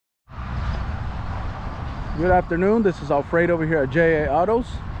Good afternoon. This is Alfredo over here at JA Autos.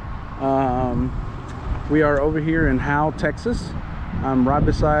 We are over here in Howell, Texas. I'm right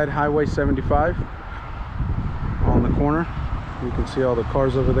beside Highway 75 on the corner. You can see all the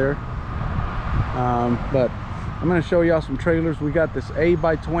cars over there. But I'm going to show y'all some trailers. We got this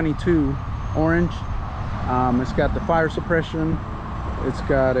A/22 orange. It's got the fire suppression. It's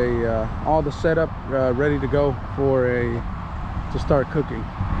got all the setup ready to go to start cooking.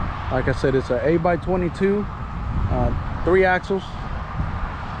 Like I said, it's an A/22, 3 axles.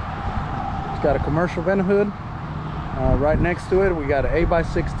 It's got a commercial vent hood. Right next to it, we got an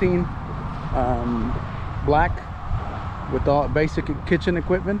A/16 black with all basic kitchen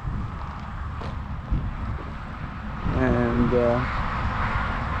equipment. And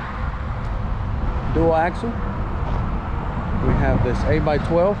dual axle. We have this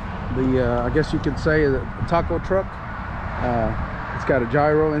A/12, I guess you could say a taco truck. It's got a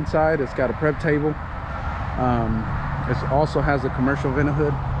gyro inside. It's got a prep table. It also has a commercial vent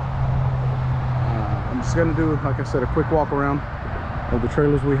hood. I'm just gonna do, like I said, a quick walk around of the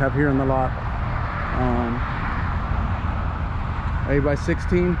trailers we have here in the lot.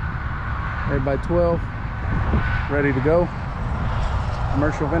 A/16, A/12, ready to go.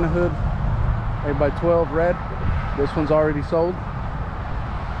 Commercial vent hood, A/12 red. This one's already sold.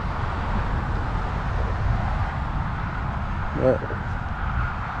 But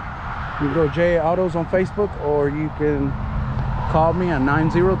you can go JA Autos on Facebook, or you can call me at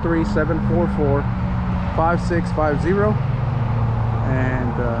 903-744-5650,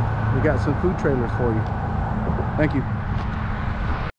 and we got some food trailers for you. Thank you.